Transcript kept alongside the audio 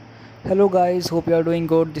Hello guys, hope you are doing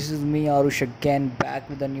good. This is me Arush again back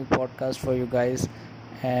with a new podcast for you guys,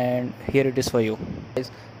 and here it is for you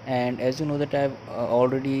guys. And as you know that I've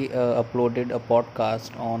already uploaded a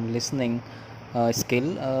podcast on listening skill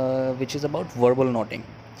which is about verbal noting.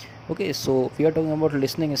 Okay, so we are talking about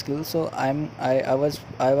listening skills. So I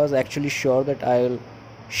was actually sure that I'll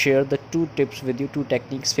share the two tips with you, two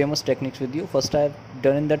techniques, famous techniques with you. First I've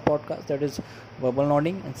done in that podcast, that is verbal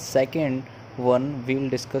nodding, and second one we'll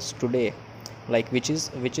discuss today, like which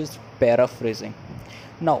is paraphrasing.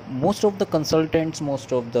 Now most of the consultants,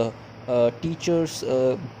 most of the teachers,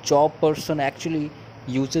 job person actually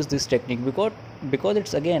uses this technique because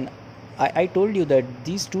it's again, I told you that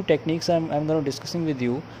these two techniques I'm going to discussing with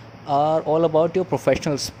you are all about your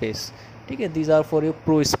professional space. Okay, these are for your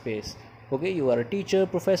pro space. Okay, you are a teacher,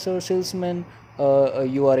 professor, salesman,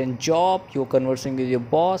 you are in job, you're conversing with your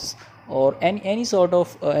boss, or any sort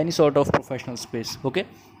of professional space. Okay,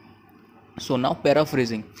 so now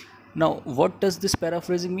paraphrasing. Now what does this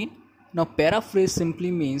paraphrasing mean? Now paraphrase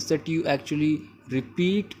simply means that you actually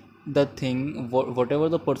repeat the thing, whatever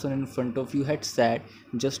the person in front of you had said,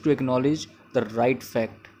 just to acknowledge the right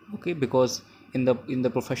fact. Okay, because in the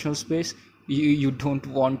professional space, you don't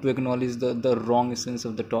want to acknowledge the wrong essence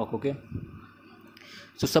of the talk. Okay,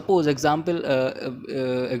 so suppose example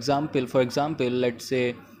for example, let's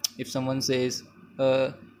say if someone says,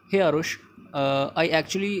 hey Arush, I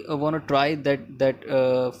actually want to try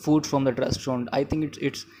that food from that restaurant. I think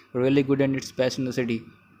it's really good and it's best in the city.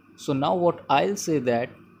 So now what I'll say that,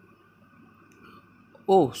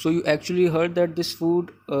 oh, so you actually heard that this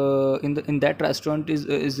food in that restaurant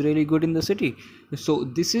is really good in the city. So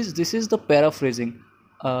this is the paraphrasing.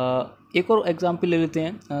 एक और example ले लेते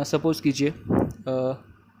हैं. Suppose कीजिए,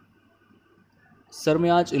 sir मैं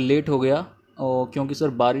आज late हो गया और क्योंकि सर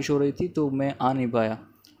बारिश हो रही थी तो मैं आ नहीं पाया.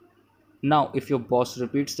 Now if your boss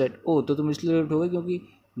repeats that, ओ तो तुम इसलिए लेट हो गए क्योंकि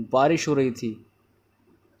बारिश हो रही थी.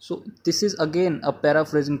 So this is again a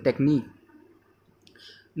paraphrasing technique.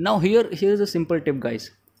 Now here is a simple tip,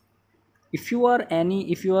 guys. If you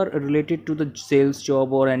are related to the sales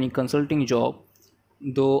job or any consulting job,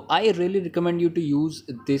 though I really recommend you to use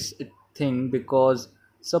this thing, because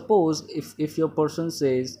suppose if your person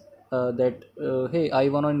says that hey, I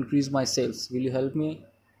want to increase my sales, will you help me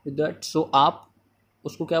with that? So आप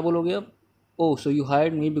उसको क्या बोलोगे अब? Oh, so you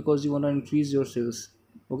hired me because you want to increase your sales.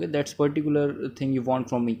 Okay, that's particular thing you want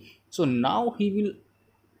from me. So now he will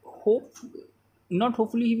hope not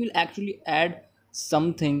hopefully, he will actually add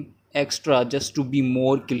something extra just to be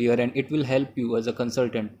more clear, and it will help you as a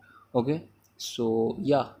consultant. Okay, so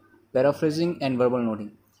yeah, paraphrasing and verbal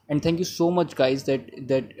noting. And thank you so much guys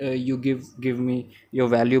that you give me your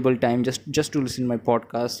valuable time just to listen to my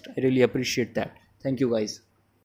podcast. I really appreciate that. Thank you guys.